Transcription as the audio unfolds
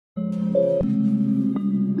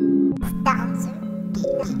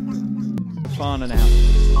Fofana now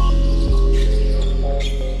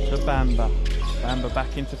to Bamba. Bamba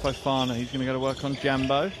back into Fofana. He's going to go to work on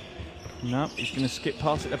Jambo. No, he's going to skip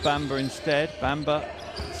past it to Bamba instead. Bamba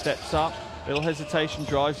steps up. Little hesitation,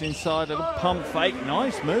 drives inside. Little pump fake.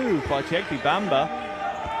 Nice move by Tiegbe Bamba.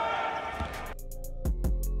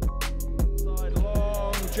 Side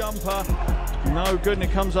long jumper. No good, and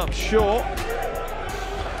it comes up short.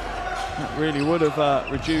 That really would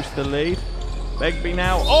have reduced the lead. Tiegbe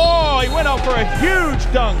now. Oh, he went up for a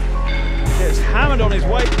huge dunk. Gets hammered on his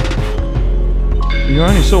way. You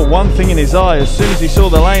only saw one thing in his eye as soon as he saw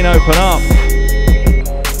the lane open up.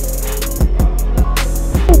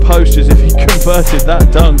 Full post as if he converted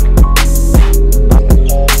that dunk.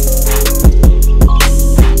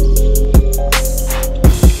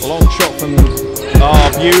 Long shot from,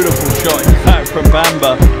 beautiful shot in fact from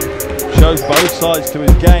Bamba. Shows both sides to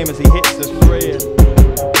his game as he hits the three.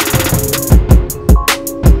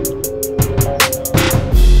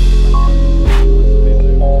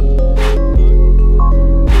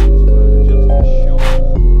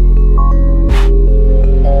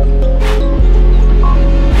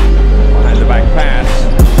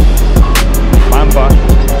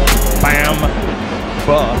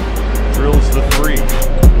 Drills the three.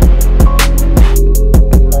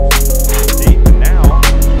 Deep, and now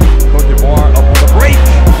Cote d'Ivoire up on the break.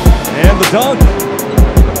 And the dunk.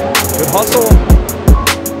 Good hustle.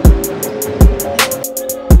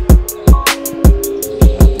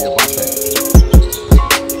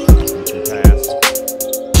 Pass.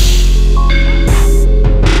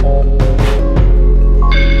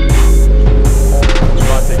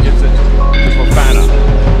 Diabate gets it to Fofana.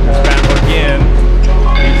 There's Bamba again.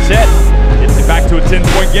 Set. Gets it back to a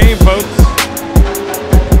 10-point game, folks.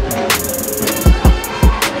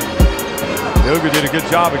 Yoga did a good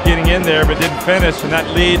job of getting in there, but didn't finish, and that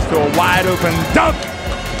leads to a wide-open dunk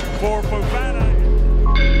for Fofana.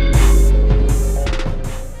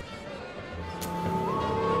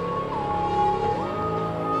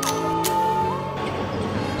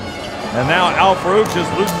 And now Al Farouk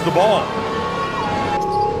just loses the ball.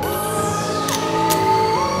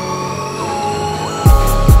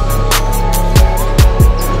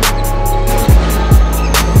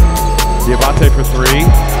 Diabate for three.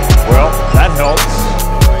 Well, that helps.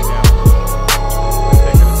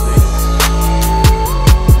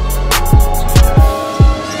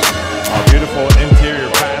 Oh, beautiful interior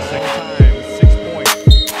passing time. 6 points.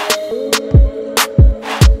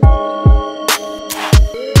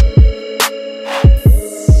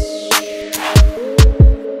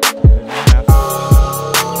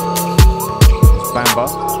 Bamba.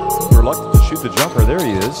 Reluctant to shoot the jumper. There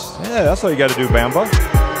he is. Yeah, that's all you got to do, Bamba.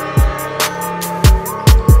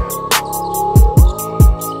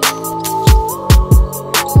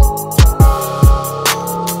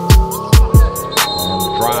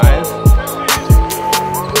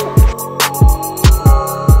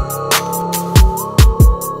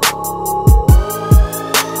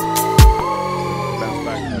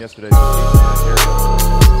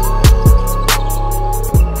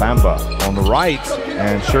 Bamba on the right,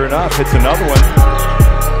 and sure enough, hits another one.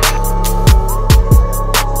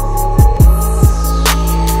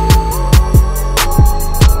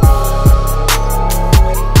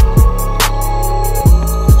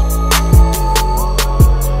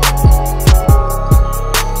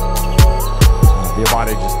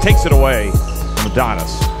 Diabate just takes it away from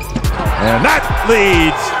Adonis. And that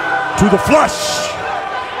leads to the flush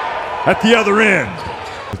at the other end.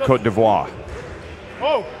 Cote d'Ivoire.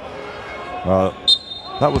 Oh.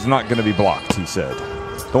 That was not going to be blocked, he said.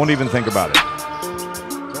 Don't even think about it.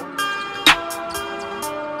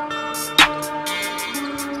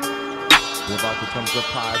 Diabate comes up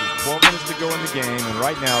high. There's 12 minutes to go in the game, and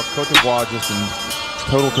right now Cote d'Ivoire just in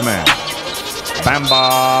total command.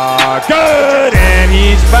 Bamba, good, and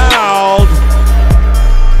he's fouled.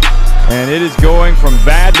 And it is going from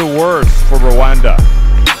bad to worse for Rwanda.